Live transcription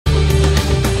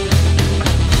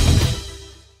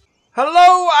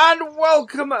And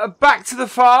welcome back to the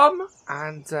farm,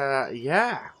 and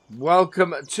yeah,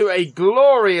 welcome to a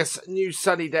glorious new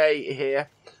sunny day here,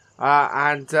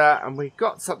 and we've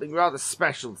got something rather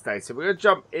special today. So we're going to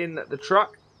jump in the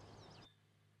truck,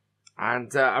 and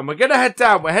we're going to head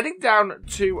down. We're heading down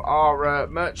to our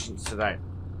merchants today,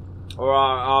 or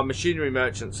our machinery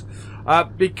merchants,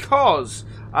 because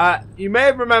you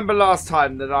may remember last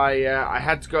time that I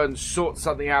had to go and sort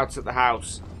something out at the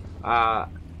house.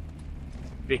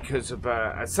 Because of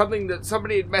something that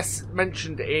somebody had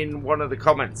mentioned in one of the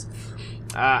comments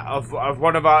of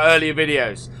one of our earlier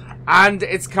videos, and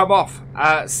it's come off.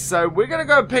 So we're gonna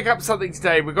go and pick up something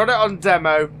today. We got it on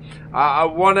demo. I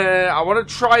wanna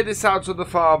try this out on the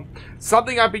farm.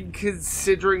 Something I've been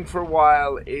considering for a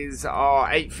while is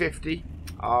our 850,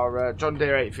 our John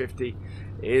Deere 850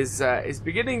 is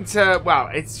beginning to, well,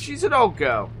 she's an old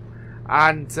girl.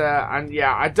 And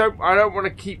yeah, I don't want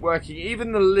to keep working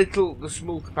even the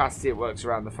small capacity it works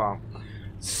around the farm.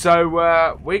 So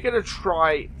we're going to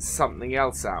try something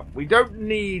else out. We don't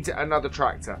need another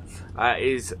tractor.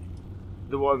 Is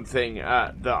the one thing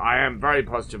that I am very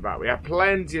positive about. We have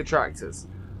plenty of tractors.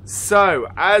 So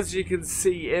as you can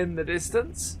see in the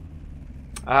distance,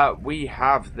 we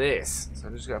have this. So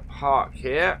I'm just going to park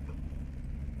here.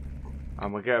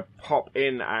 And we're going to pop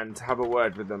in and have a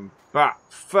word with them. But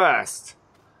first,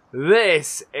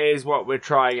 this is what we're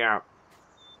trying out.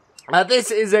 This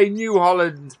is a New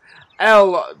Holland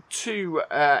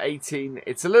L218.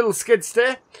 It's a little skid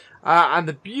steer. And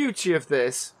the beauty of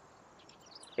this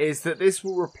is that this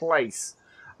will replace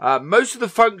most of the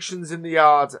functions in the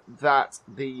yard that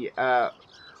the the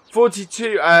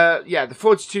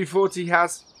 4240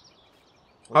 has.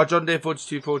 Our John Deere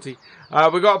 4240.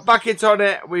 We've got a bucket on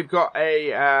it. We've got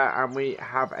and we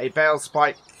have a bale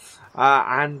spike.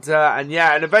 And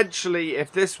yeah, and eventually,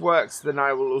 if this works, then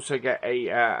I will also get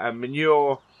a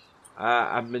manure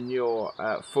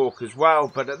fork as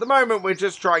well. But at the moment, we're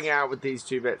just trying it out with these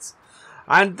two bits.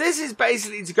 And this is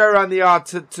basically to go around the yard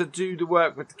to do the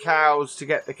work with the cows, to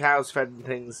get the cows fed and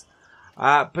things.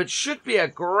 But should be a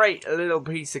great little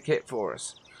piece of kit for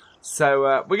us.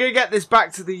 So we're going to get this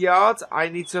back to the yard. I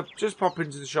need to just pop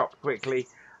into the shop quickly,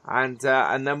 and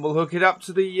then we'll hook it up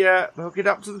to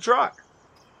the truck.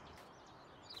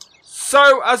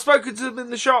 So I've spoken to them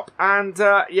in the shop, and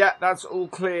yeah, that's all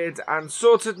cleared and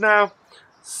sorted now.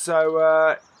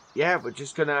 So yeah, we're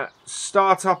just going to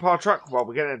start up our truck. Well,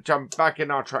 we're going to jump back in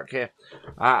our truck here,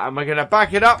 and we're going to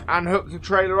back it up and hook the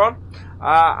trailer on,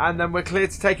 and then we're clear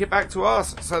to take it back to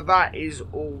ours. So that is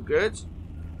all good.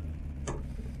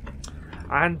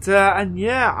 And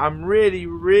yeah, I'm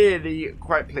really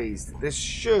quite pleased. This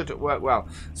should work well.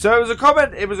 So it was a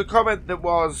comment. It was a comment that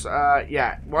was,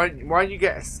 yeah, why don't you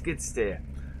get a skid steer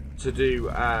to do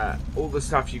all the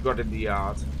stuff you got in the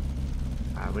yard?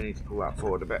 We need to pull that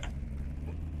forward a bit.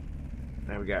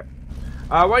 There we go.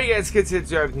 Why don't you get a skid steer to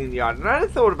do everything in the yard? And I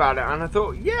had thought about it, and I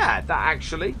thought, yeah, that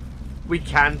actually we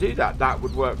can do that. That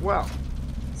would work well.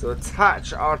 So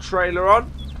attach our trailer on.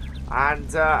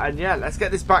 And yeah, let's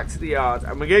get this back to the yard,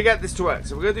 and we're going to get this to work.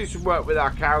 So we're going to do some work with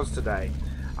our cows today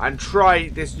and try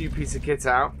this new piece of kit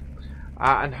out,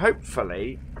 and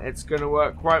hopefully it's going to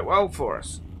work quite well for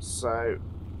us. So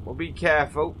we'll be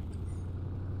careful.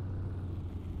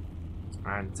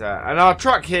 And our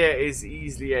truck here is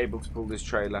easily able to pull this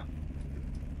trailer.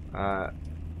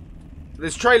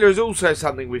 This trailer is also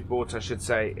something we've bought, I should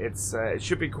say. It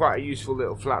should be quite a useful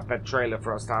little flatbed trailer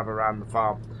for us to have around the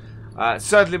farm.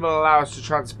 Certainly will allow us to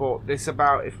transport this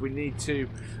about if we need to,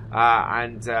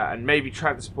 and maybe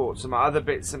transport some other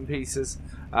bits and pieces.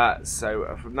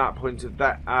 So from that point of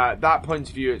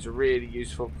view, it's really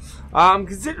useful. I'm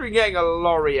considering getting a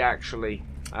lorry actually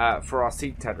for our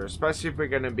seed tedder, especially if we're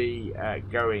going to be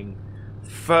going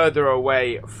further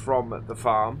away from the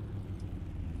farm,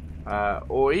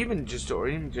 or even just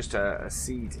a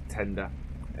seed tender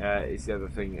is the other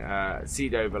thing,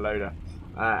 seed overloader.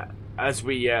 As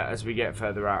we get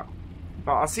further out,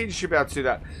 but our seeders should be able to do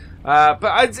that.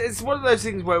 But it's one of those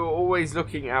things where we're always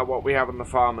looking at what we have on the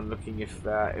farm and looking if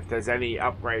there's any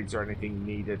upgrades or anything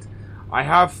needed. I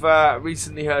have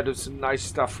recently heard of some nice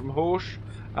stuff from Horsch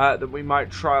that we might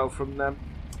trial from them,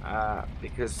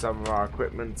 because some of our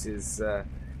equipment is a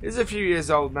few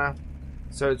years old now,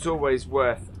 so it's always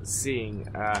worth seeing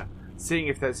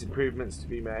if there's improvements to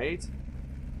be made.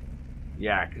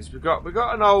 Yeah, because we've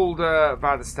got an old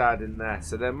Vadestad in there,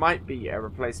 so there might be a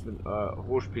replacement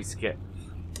Horsch piece of kit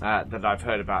that I've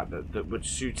heard about that would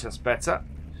suit us better.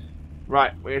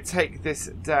 Right, we're going to take this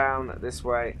down this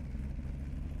way,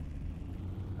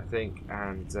 I think,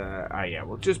 and yeah,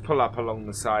 we'll just pull up along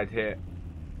the side here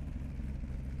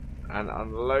and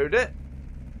unload it.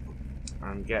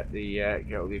 and get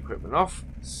all the equipment off.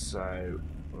 So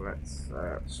let's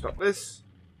stop this.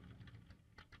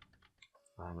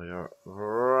 And we're going to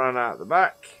run out the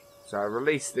back. So I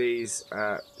release these.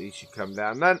 These should come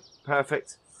down then.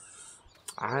 Perfect.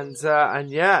 And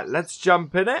yeah, let's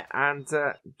jump in it and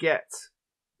get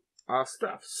our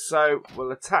stuff. So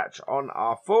we'll attach on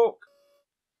our fork.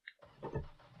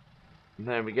 And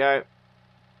there we go.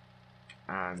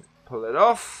 And pull it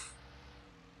off.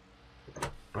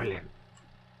 Brilliant.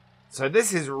 So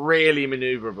this is really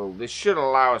maneuverable. This should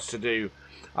allow us to do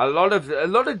a lot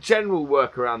of general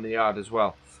work around the yard as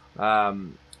well.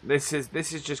 This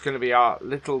is just going to be our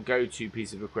little go-to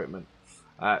piece of equipment.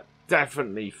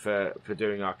 Definitely for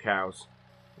doing our cows.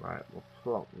 Right, we'll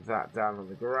plonk that down on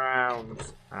the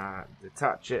ground and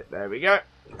detach it. There we go.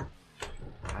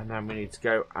 And then we need to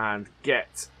go and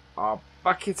get our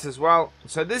bucket as well.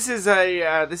 So this is an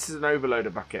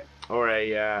overloader bucket, or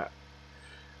a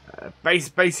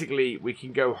basically we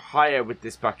can go higher with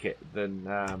this bucket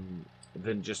than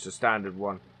just a standard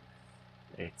one.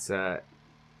 It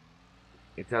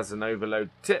has an overload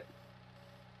tip.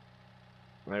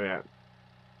 There we go.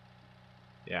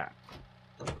 Yeah.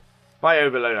 By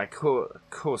overload, of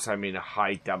course I mean a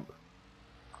high dump.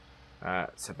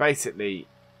 So basically,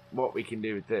 what we can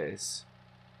do with this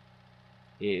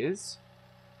is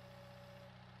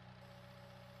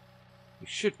we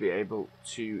should be able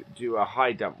to do a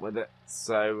high dump with it.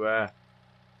 So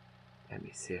let me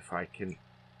see if I can.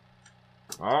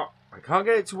 Oh, I can't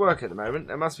get it to work at the moment.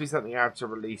 There must be something I have to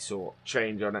release or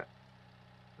change on it.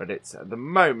 But it's at the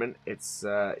moment, it's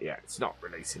yeah, it's not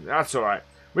releasing. That's all right.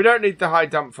 We don't need the high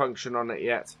dump function on it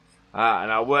yet,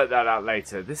 and I'll work that out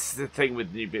later. This is the thing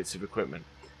with new bits of equipment.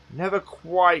 Never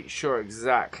quite sure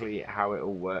exactly how it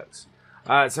all works.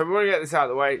 So we want to get this out of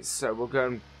the way. So we'll go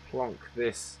and plonk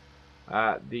this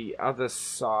the other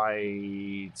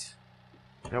side.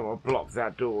 Don't want to block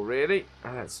that door really.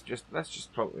 Let's just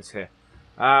plonk this here.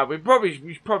 We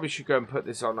probably should go and put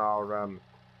this on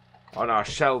our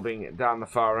shelving down the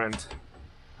far end.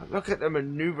 Look at the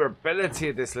maneuverability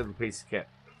of this little piece of kit.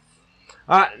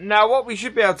 Now, what we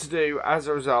should be able to do as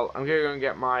a result, I'm going to go and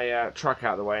get my truck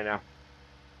out of the way now,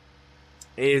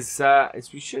 is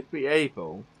we should be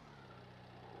able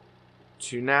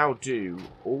to now do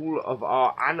all of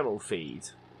our animal feed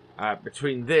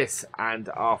between this and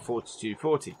our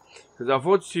 4240. Because our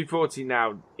 4240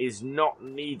 now is not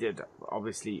needed,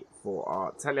 obviously, for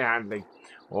our telehandling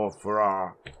or for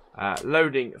our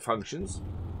loading functions.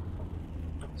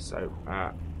 So,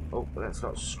 oh, let's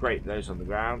not scrape those on the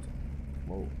ground.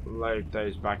 We'll load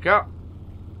those back up.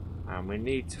 And we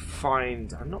need to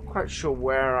find... I'm not quite sure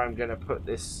where I'm going to put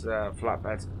this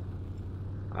flatbed.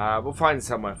 We'll find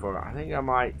somewhere for it. I think I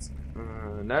might...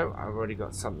 no, I've already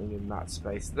got something in that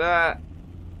space there.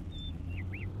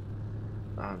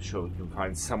 I'm sure we can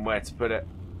find somewhere to put it.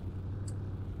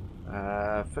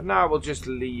 For now, we'll just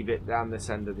leave it down this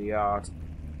end of the yard.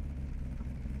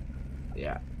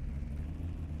 Yeah.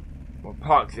 We'll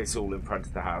park this all in front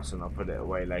of the house and I'll put it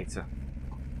away later.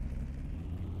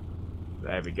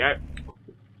 There we go.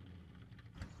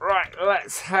 Right,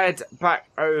 let's head back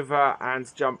over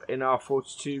and jump in our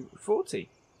 4240.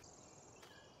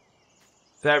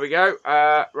 There we go.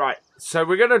 Right, so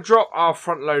we're going to drop our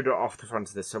front loader off the front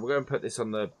of this. So we're going to put this on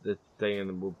the thing and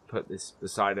then we'll put this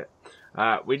beside it.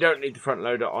 We don't need the front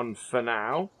loader on for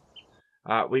now.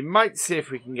 We might see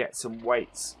if we can get some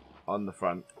weights on the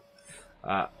front.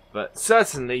 But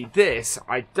certainly this,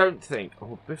 I don't think...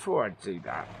 Oh, before I do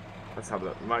that, let's have a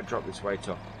look. We might drop this weight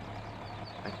off.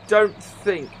 I don't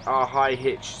think our high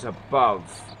hitch is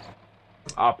above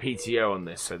our PTO on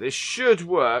this. So this should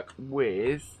work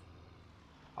with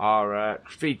our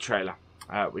feed trailer,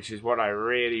 which is what I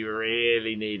really,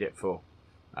 really need it for.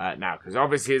 Now, because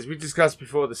obviously, as we discussed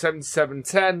before, the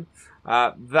 7710,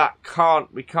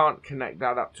 we can't connect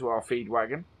that up to our feed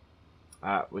wagon,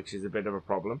 which is a bit of a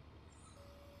problem.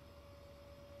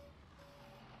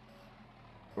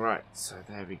 Right, so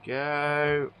there we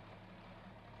go.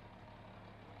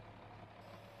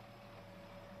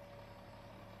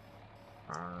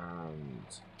 And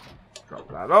drop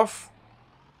that off.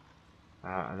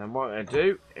 And then what I'm going to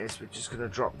do is we're just going to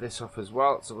drop this off as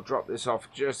well. So we'll drop this off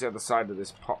just the other side of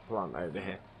this pot plant over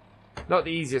here. Not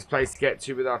the easiest place to get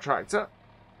to with our tractor,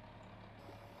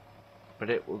 but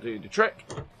it will do the trick.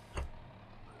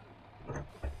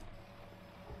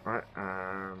 Right,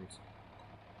 and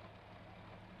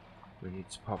we need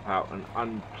to pop out and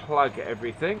unplug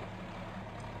everything.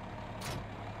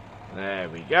 There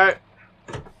we go.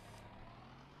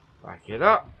 Back it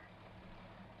up.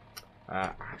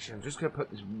 Actually, I'm just going to put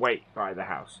this weight by the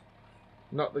house.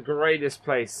 Not the greatest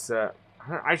place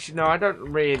Actually, no, I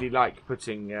don't really like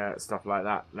putting stuff like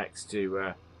that next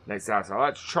to the house. I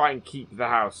like to try and keep the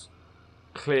house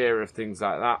clear of things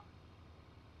like that.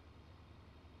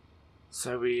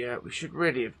 So we should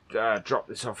really have dropped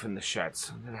this off in the shed.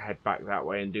 So I'm going to head back that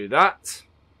way and do that.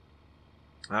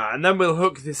 And then we'll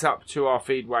hook this up to our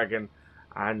feed wagon,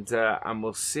 and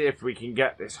we'll see if we can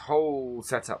get this whole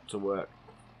setup to work.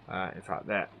 In fact,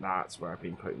 that's where I've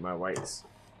been putting my weights.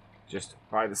 Just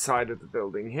by the side of the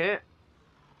building here.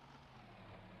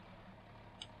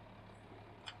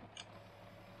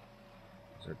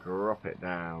 So drop it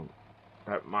down.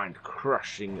 Don't mind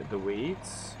crushing the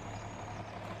weeds.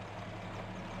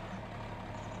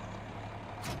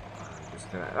 Just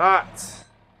connect that.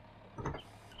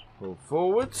 Pull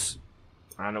forwards.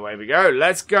 And away we go.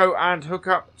 Let's go and hook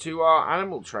up to our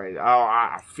animal trailer. Oh,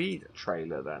 our feed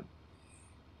trailer then.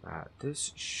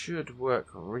 This should work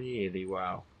really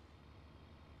well.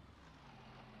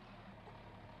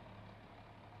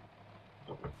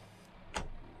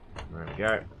 There we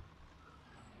go.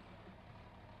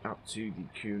 Up to the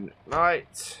Coon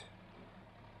Light.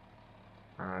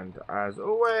 And as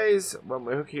always, when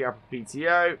we're hooking up a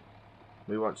PTO,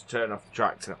 we want to turn off the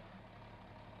tractor.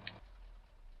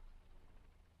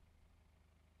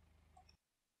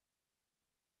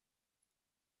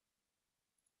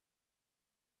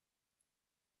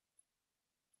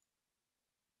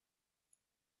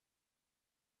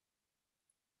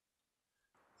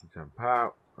 Jump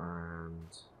out and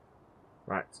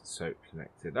right, so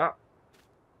connect it up.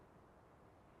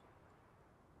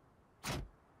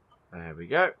 There we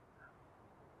go.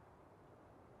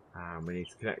 And we need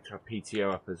to connect our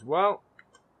PTO up as well.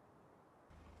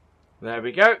 There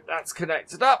we go. That's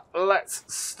connected up. Let's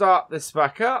start this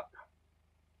back up.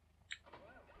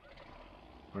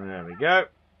 There we go.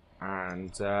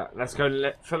 And let's go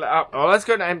and fill it up. Oh, let's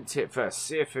go and empty it first.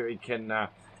 See if we can...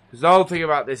 because the whole thing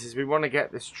about this is we want to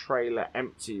get this trailer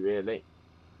empty, really.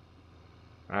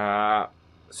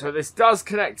 So this does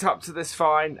connect up to this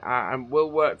fine and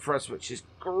will work for us, which is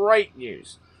great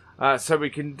news. So we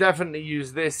can definitely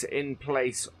use this in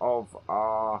place of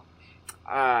our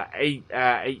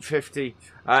 850.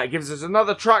 It gives us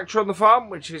another tractor on the farm,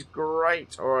 which is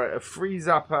great. Or it frees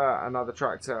up another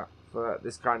tractor for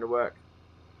this kind of work.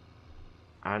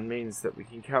 And means that we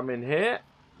can come in here.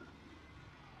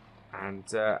 And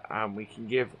we can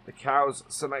give the cows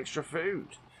some extra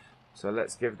food. So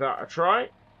let's give that a try.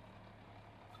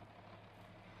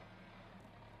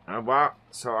 And wow,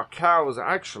 so our cows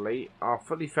actually are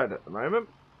fully fed at the moment.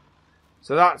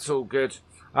 So that's all good.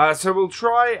 So we'll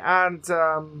try and...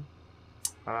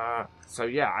 so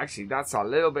yeah, actually that's a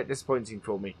little bit disappointing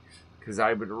for me. Because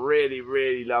I would really,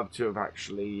 really love to have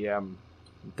actually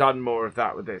done more of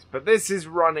that with this. But this is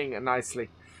running nicely.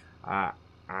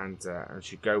 And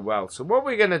should go well. So what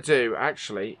we're going to do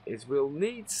actually is we'll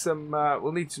need some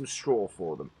straw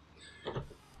for them,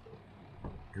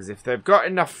 because if they've got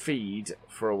enough feed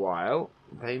for a while,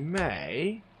 they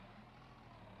may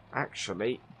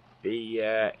actually be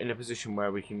in a position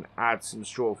where we can add some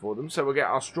straw for them. So we'll get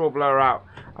our straw blower out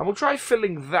and we'll try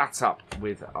filling that up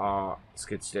with our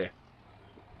skid steer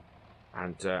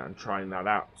and trying that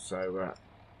out. So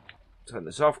turn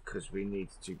this off because we need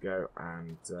to go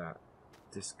and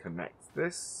disconnect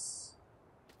this.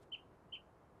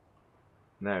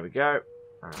 There we go.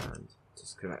 And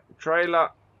disconnect the trailer.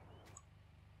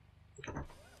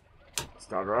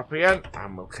 Start her up again.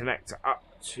 And we'll connect it up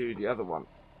to the other one.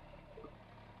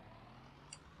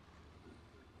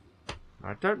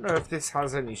 I don't know if this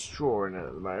has any straw in it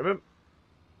at the moment.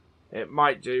 It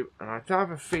might do. And I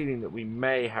have a feeling that we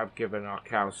may have given our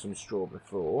cows some straw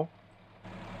before.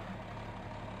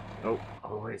 Oh,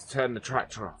 always turn the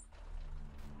tractor off.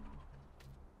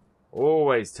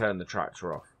 Always turn the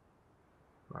tractor off.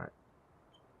 Right.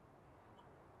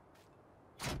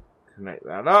 Connect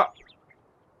that up.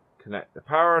 Connect the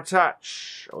power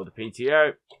attach, or the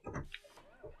PTO.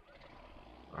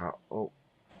 Oh.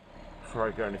 Before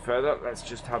I go any further, let's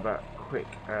just have a quick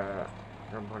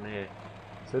jump on here.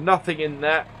 So nothing in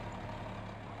there.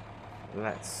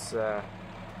 Let's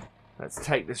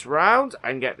take this round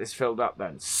and get this filled up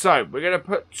then. So we're going to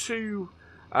put 2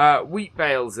 wheat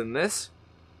bales in this.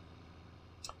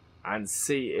 And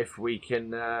see if we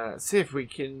can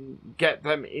get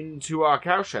them into our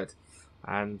cowshed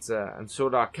and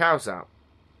sort our cows out.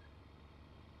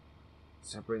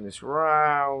 So bring this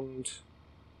round,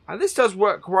 and this does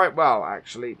work quite well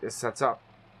actually. This setup.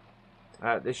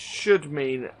 This should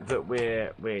mean that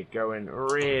we're going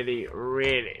really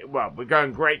well. We're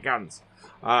going great guns.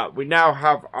 We now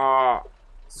have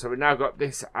we now got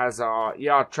this as our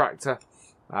yard tractor,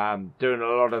 doing a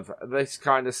lot of this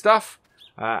kind of stuff.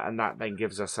 and that then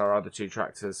gives us our other 2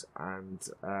 tractors, and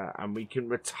we can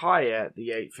retire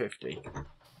the 850.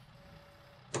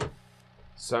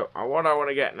 So what I want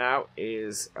to get now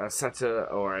is a set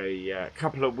of, or a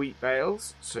couple of wheat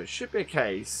bales. So it should be a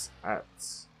case at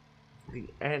the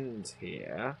end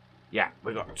here. Yeah,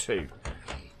 we got 2.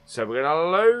 So we're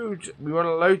gonna load. We want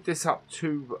to load this up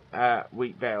 2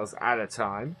 wheat bales at a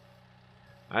time.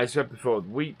 As I said before, the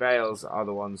wheat bales are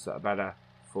the ones that are better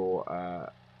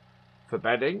for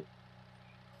bedding,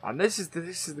 and this is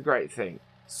the great thing.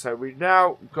 So we've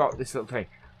now got this little thing.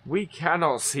 We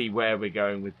cannot see where we're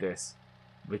going with this.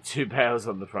 With 2 bales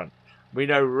on the front, we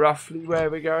know roughly where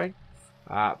we're going,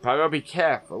 but I've got to be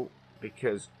careful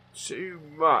because too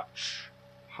much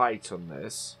height on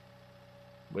this,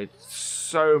 with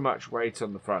so much weight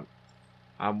on the front,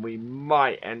 and we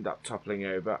might end up toppling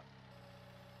over.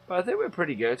 But I think we're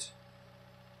pretty good.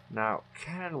 Now,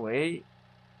 can we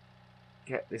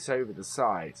get this over the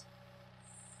side?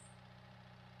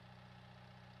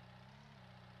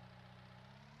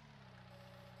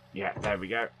 Yeah, there we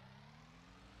go.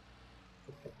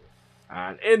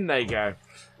 And in they go.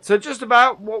 So just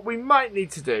about what we might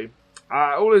need to do.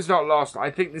 All is not lost.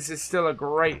 I think this is still a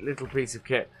great little piece of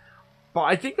kit. But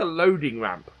I think a loading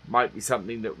ramp might be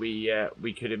something that we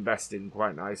could invest in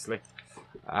quite nicely.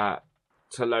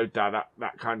 To load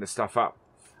that kind of stuff up.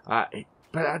 But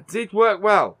that did work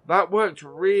well. That worked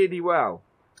really well.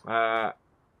 For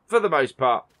the most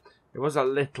part. It was a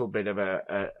little bit of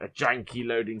a janky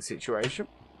loading situation.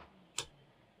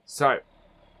 So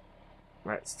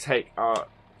let's take our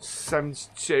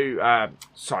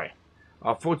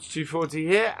 4240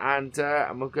 here, and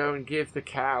we'll go and give the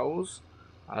cows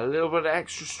a little bit of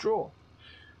extra straw.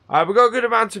 We've got a good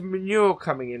amount of manure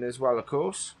coming in as well, of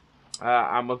course,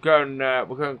 and we'll go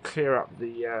and clear up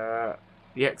the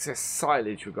excess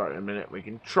silage we've got in a minute. We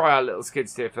can try our little skid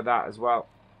steer for that as well.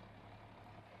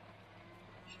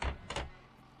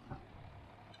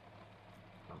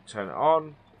 I'll turn it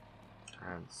on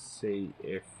and see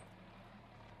if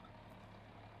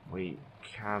we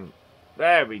can.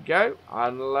 There we go.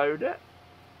 Unload it.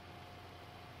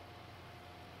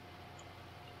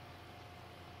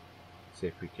 See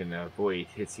if we can avoid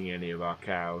hitting any of our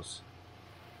cows.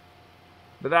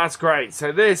 But that's great.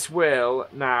 So this will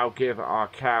now give our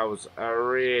cows a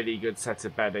really good set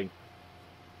of bedding.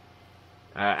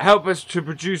 Help us to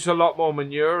produce a lot more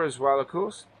manure as well, of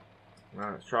course.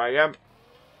 Right, let's try again.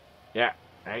 Yeah,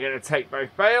 they're going to take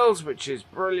both bales, which is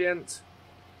brilliant.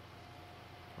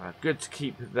 Good to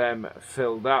keep them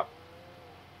filled up.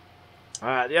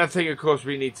 The other thing, of course,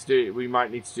 we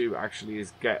might need to do actually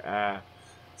is get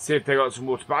see if they got some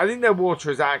water. But I think their water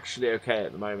is actually okay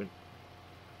at the moment.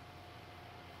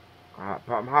 But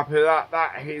I'm happy with that.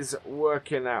 That is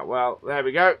working out well. There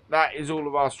we go. That is all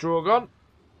of our straw gone.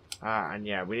 And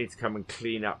yeah, we need to come and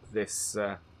clean up this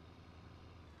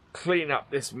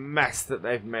mess that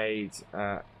they've made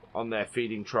on their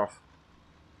feeding trough.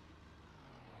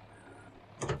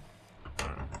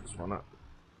 Just want to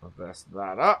reverse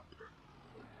that up.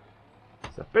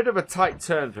 It's a bit of a tight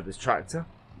turn for this tractor.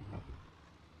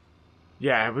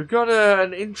 Yeah, we've got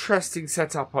an interesting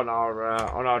setup on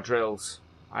our drills.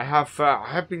 I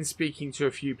have been speaking to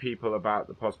a few people about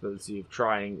the possibility of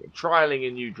trialing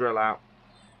a new drill out.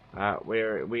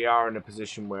 We are in a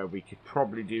position where we could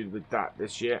probably do with that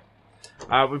this year.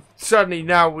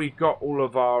 We've got all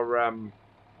of our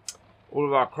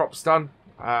crops done.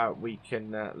 We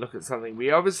can look at something.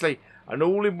 An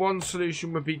all-in-one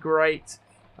solution would be great.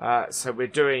 So we're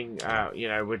doing,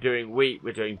 we're doing wheat,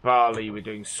 we're doing barley, we're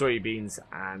doing soybeans,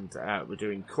 and we're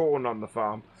doing corn on the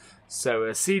farm. So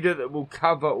a seeder that will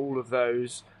cover all of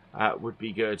those would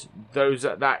be good.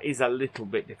 That is a little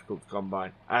bit difficult to come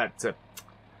by. I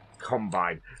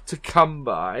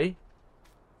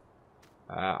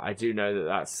do know that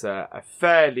that's a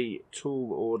fairly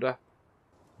tall order.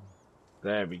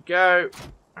 There we go,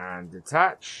 and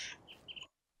detach.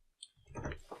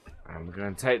 And we're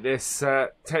going to take this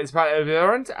back over the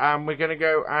other end, and we're going to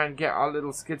go and get our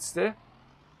little skid steer,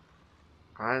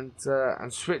 and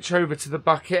switch over to the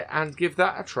bucket and give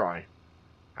that a try,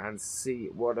 and see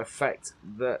what effect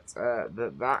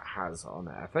that has on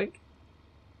it. I think.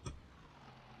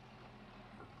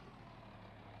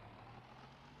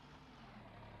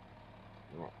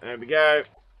 There we go.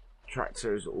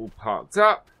 Tractor is all parked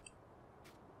up.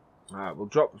 We'll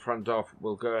drop the front off.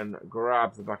 We'll go and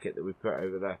grab the bucket that we put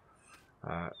over there.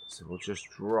 So we'll just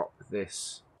drop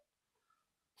this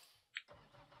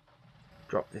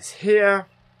here.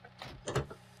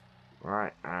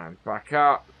 Right, and back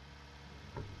up.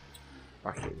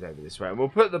 Bucket is over this way, and we'll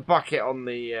put the bucket on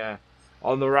the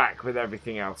rack with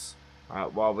everything else.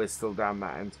 while we're still down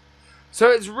that end. So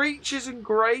its reach isn't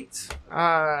great.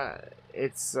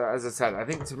 It's as I said, I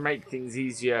think to make things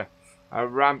easier, a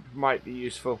ramp might be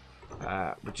useful.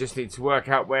 We just need to work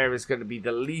out where is going to be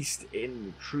the least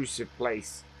intrusive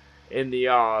place in the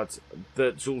yard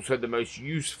that's also the most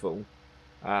useful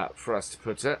for us to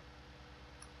put it.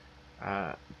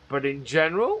 But in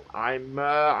general,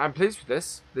 I'm pleased with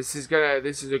this. This is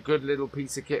a good little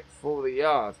piece of kit for the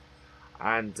yard,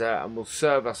 and will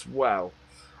serve us well.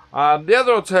 The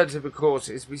other alternative, of course,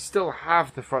 is we still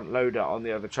have the front loader on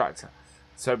the other tractor,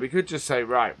 so we could just say,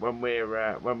 right, when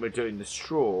we're doing the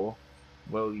straw,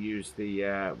 we'll use the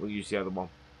other one.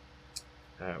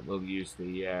 We'll use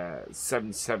the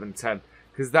 7710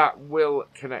 because that will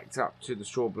connect up to the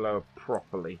straw blower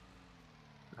properly.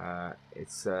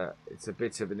 It's a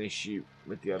bit of an issue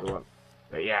with the other one,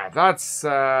 but yeah, that's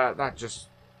that. Just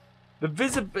the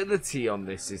visibility on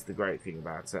this is the great thing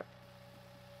about it.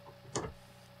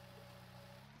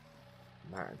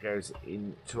 That goes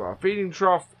into our feeding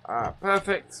trough.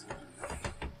 Perfect.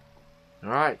 All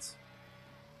right.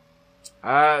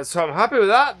 So I'm happy with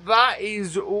that. That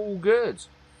is all good.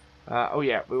 Oh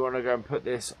yeah, we want to go and put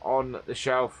this on the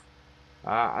shelf.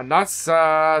 And that's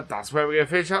where we're going to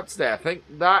finish up today. I think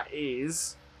that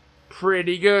is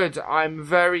pretty good. I'm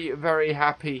very, very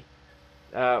happy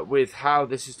with how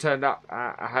this has turned up,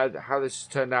 how this has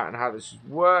turned out and how this has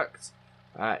worked.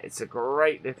 It's a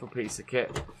great little piece of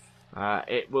kit.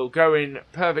 It will go in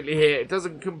perfectly here. It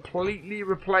doesn't completely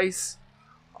replace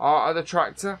our other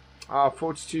tractor, our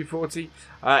 4240.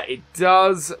 It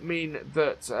does mean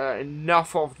that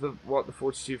enough of what the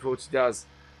 4240 does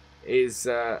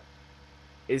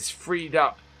is freed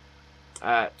up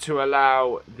to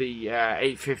allow the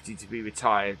 850 to be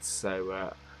retired.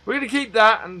 So we're going to keep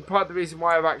that, and part of the reason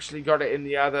why I've actually got it in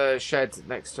the other shed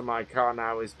next to my car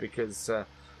now is because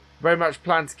very much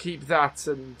plan to keep that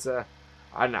and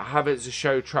have it as a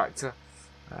show tractor.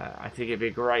 I think it'd be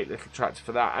a great little tractor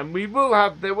for that, and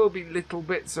there will be little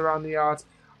bits around the yard.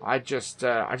 I just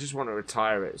want to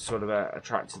retire it as sort of a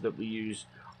tractor that we use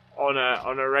on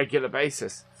a regular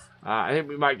basis. I think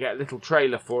we might get a little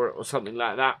trailer for it or something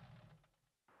like that.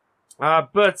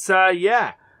 But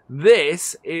yeah,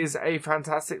 this is a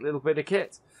fantastic little bit of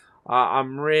kit.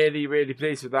 I'm really, really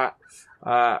pleased with that.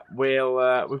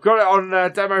 We've got it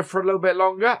on demo for a little bit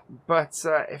longer, but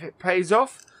if it pays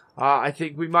off, I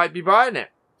think we might be buying it.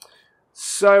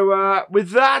 So with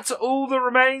that, all that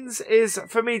remains is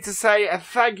for me to say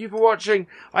thank you for watching.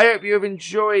 I hope you have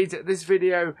enjoyed this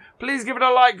video. Please give it a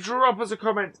like, drop us a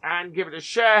comment, and give it a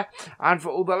share. And for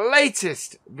all the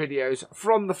latest videos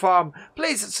from the farm,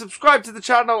 please subscribe to the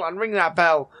channel and ring that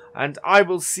bell. And I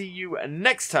will see you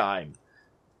next time.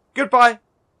 Goodbye.